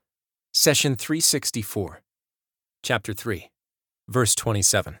Session 364, Chapter 3, Verse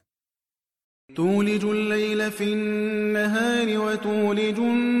 27. تولج الليل في النهار وتولج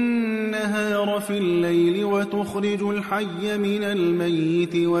النهار في الليل وتخرج الحي من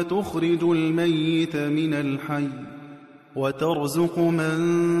الميت وتخرج الميت من الحي وترزق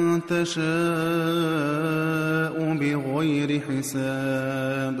من تشاء بغير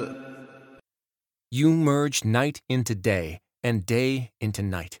حساب. You merge night into day and day into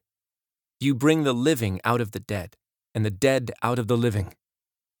night. You bring the living out of the dead and the dead out of the living.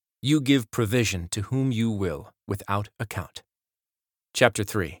 You give provision to whom you will without account. Chapter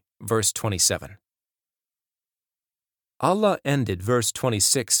 3, Verse 27. Allah ended verse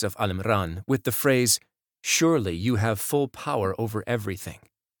 26 of Al Imran with the phrase, "Surely you have full power over everything."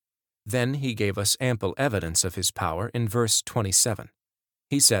 Then He gave us ample evidence of His power in verse 27.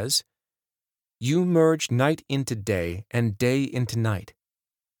 He says, "You merge night into day and day into night.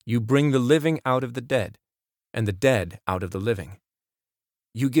 You bring the living out of the dead and the dead out of the living.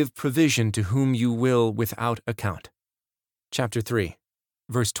 You give provision to whom you will without account." Chapter 3,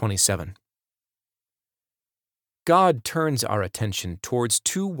 Verse 27. God turns our attention towards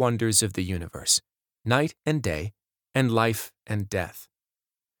two wonders of the universe, night and day, and life and death.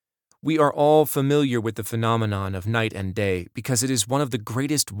 We are all familiar with the phenomenon of night and day because it is one of the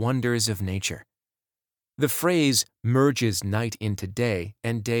greatest wonders of nature. The phrase merges night into day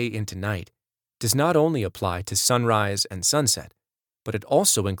and day into night does not only apply to sunrise and sunset, but it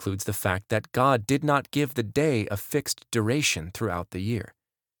also includes the fact that God did not give the day a fixed duration throughout the year.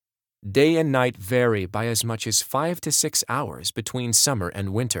 Day and night vary by as much as 5 to 6 hours between summer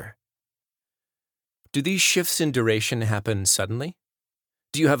and winter. Do these shifts in duration happen suddenly?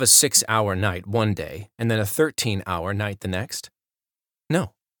 Do you have a 6-hour night one day and then a 13-hour night the next?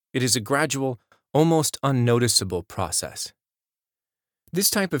 No, it is a gradual, almost unnoticeable process. This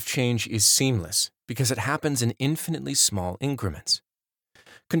type of change is seamless because it happens in infinitely small increments.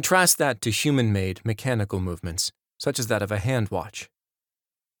 Contrast that to human-made mechanical movements, such as that of a hand watch.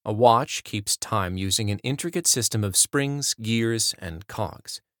 A watch keeps time using an intricate system of springs, gears, and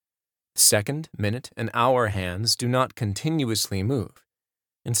cogs. Second, minute, and hour hands do not continuously move.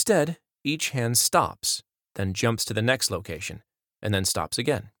 Instead, each hand stops, then jumps to the next location, and then stops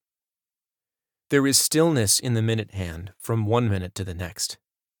again. There is stillness in the minute hand from one minute to the next.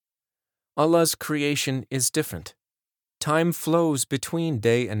 Allah's creation is different. Time flows between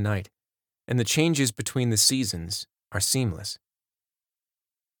day and night, and the changes between the seasons are seamless.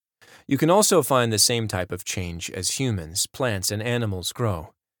 You can also find the same type of change as humans, plants, and animals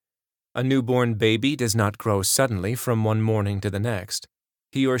grow. A newborn baby does not grow suddenly from one morning to the next.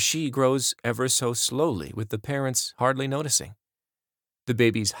 He or she grows ever so slowly, with the parents hardly noticing. The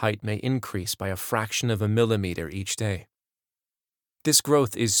baby's height may increase by a fraction of a millimeter each day. This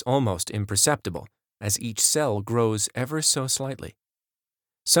growth is almost imperceptible, as each cell grows ever so slightly.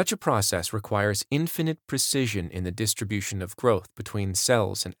 Such a process requires infinite precision in the distribution of growth between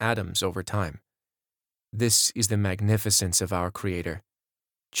cells and atoms over time. This is the magnificence of our Creator.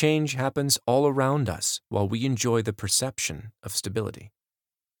 Change happens all around us while we enjoy the perception of stability.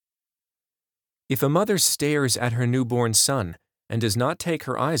 If a mother stares at her newborn son and does not take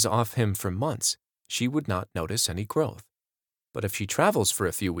her eyes off him for months, she would not notice any growth. But if she travels for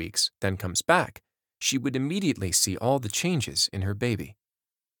a few weeks, then comes back, she would immediately see all the changes in her baby.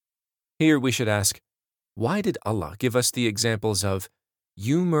 Here we should ask, why did Allah give us the examples of,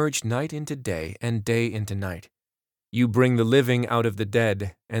 "You merge night into day and day into night. You bring the living out of the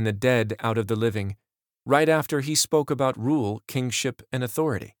dead and the dead out of the living," right after He spoke about rule, kingship, and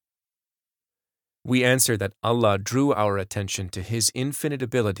authority? We answer that Allah drew our attention to His infinite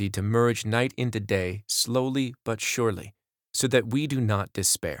ability to merge night into day slowly but surely, so that we do not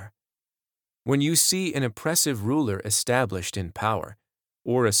despair. When you see an oppressive ruler established in power,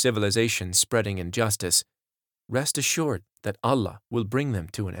 or a civilization spreading injustice, rest assured that Allah will bring them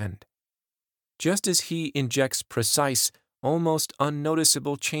to an end. Just as He injects precise, almost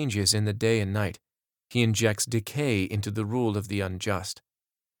unnoticeable changes in the day and night, He injects decay into the rule of the unjust.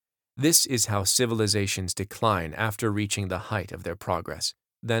 This is how civilizations decline after reaching the height of their progress,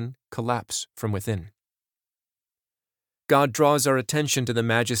 then collapse from within. God draws our attention to the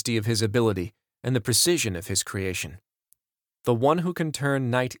majesty of His ability and the precision of His creation. The one who can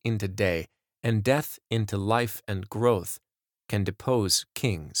turn night into day and death into life and growth can depose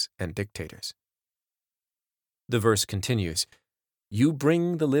kings and dictators. The verse continues, "You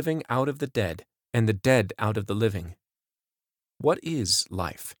bring the living out of the dead and the dead out of the living." What is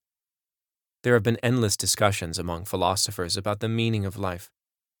life? There have been endless discussions among philosophers about the meaning of life.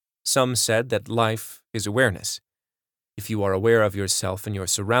 Some said that life is awareness. If you are aware of yourself and your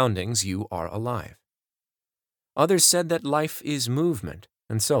surroundings, you are alive. Others said that life is movement,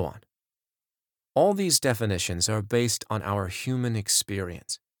 and so on. All these definitions are based on our human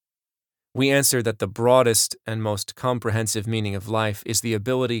experience. We answer that the broadest and most comprehensive meaning of life is the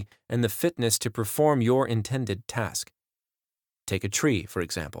ability and the fitness to perform your intended task. Take a tree, for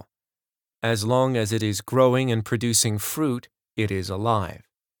example. As long as it is growing and producing fruit, it is alive.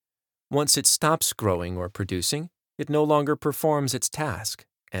 Once it stops growing or producing, it no longer performs its task,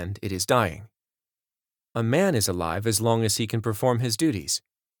 and it is dying. A man is alive as long as he can perform his duties.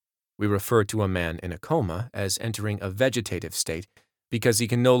 We refer to a man in a coma as entering a vegetative state because he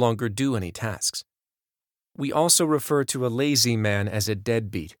can no longer do any tasks. We also refer to a lazy man as a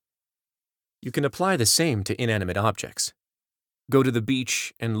deadbeat. You can apply the same to inanimate objects. Go to the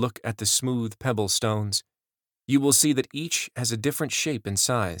beach and look at the smooth pebble stones. You will see that each has a different shape and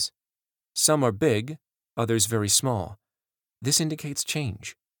size. Some are big, others very small. This indicates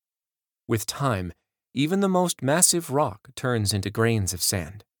change. With time, even the most massive rock turns into grains of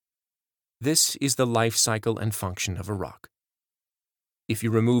sand. This is the life cycle and function of a rock. If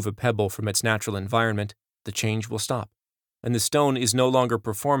you remove a pebble from its natural environment, the change will stop, and the stone is no longer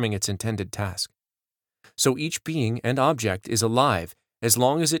performing its intended task. So each being and object is alive as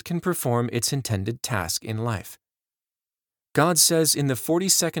long as it can perform its intended task in life. God says in the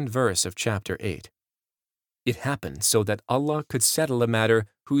 42nd verse of chapter 8, "It happened so that Allah could settle a matter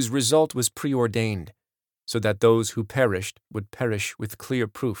whose result was preordained, so that those who perished would perish with clear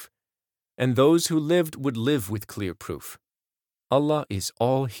proof, and those who lived would live with clear proof. Allah is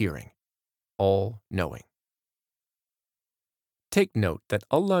all-hearing, all-knowing." Take note that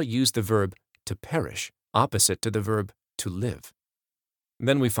Allah used the verb to perish opposite to the verb to live.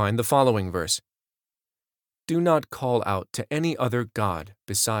 Then we find the following verse, "Do not call out to any other God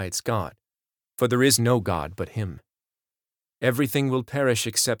besides God, for there is no God but Him. Everything will perish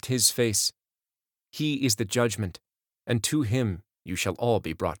except His face. He is the judgment, and to Him you shall all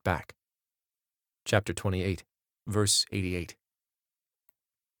be brought back." Chapter 28, verse 88.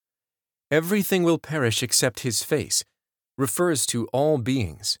 "Everything will perish except His face" refers to all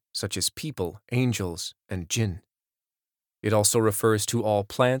beings, such as people, angels, and jinn. It also refers to all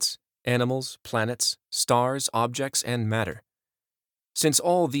plants, animals, planets, stars, objects, and matter. Since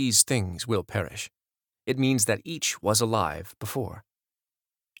all these things will perish, it means that each was alive before.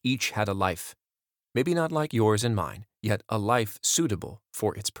 Each had a life, maybe not like yours and mine, yet a life suitable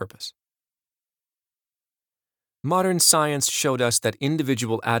for its purpose. Modern science showed us that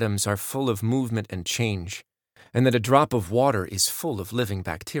individual atoms are full of movement and change, and that a drop of water is full of living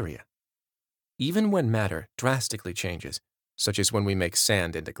bacteria. Even when matter drastically changes, such as when we make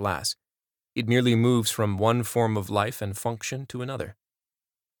sand into glass, it merely moves from one form of life and function to another.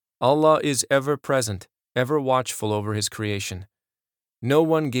 Allah is ever present, ever watchful over His creation. No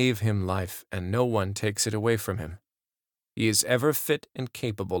one gave Him life, and no one takes it away from Him. He is ever fit and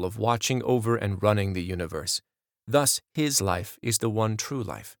capable of watching over and running the universe. Thus, His life is the one true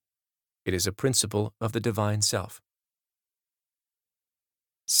life. It is a principle of the divine self.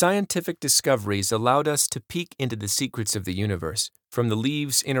 Scientific discoveries allowed us to peek into the secrets of the universe, from the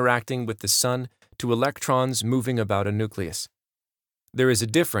leaves interacting with the sun to electrons moving about a nucleus. There is a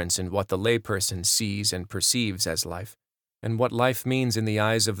difference in what the layperson sees and perceives as life, and what life means in the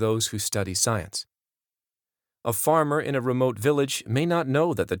eyes of those who study science. A farmer in a remote village may not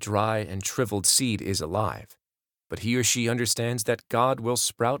know that the dry and shriveled seed is alive, but he or she understands that God will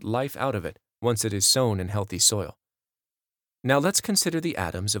sprout life out of it once it is sown in healthy soil. Now let's consider the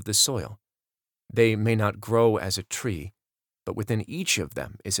atoms of the soil. They may not grow as a tree, but within each of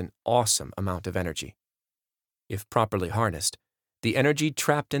them is an awesome amount of energy. If properly harnessed, the energy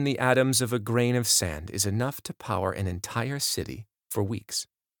trapped in the atoms of a grain of sand is enough to power an entire city for weeks.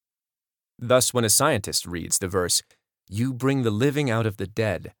 Thus, when a scientist reads the verse, "You bring the living out of the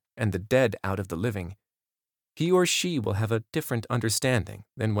dead, and the dead out of the living," he or she will have a different understanding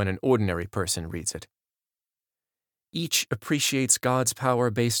than when an ordinary person reads it. Each appreciates God's power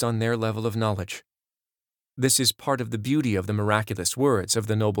based on their level of knowledge. This is part of the beauty of the miraculous words of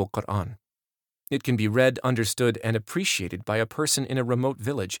the noble Quran. It can be read, understood, and appreciated by a person in a remote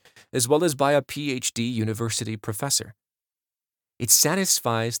village, as well as by a PhD university professor. It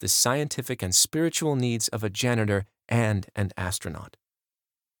satisfies the scientific and spiritual needs of a janitor and an astronaut.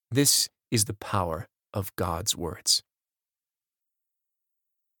 This is the power of God's words.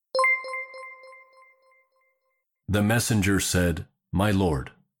 The messenger said, "My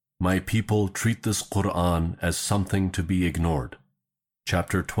Lord, my people treat this Quran as something to be ignored."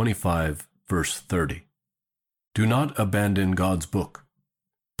 Chapter 25, verse 30. Do not abandon God's book.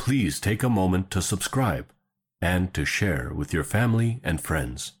 Please take a moment to subscribe. and to share with your family and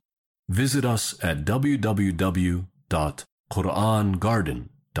friends. Visit us at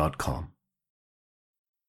www.QuranGarden.com.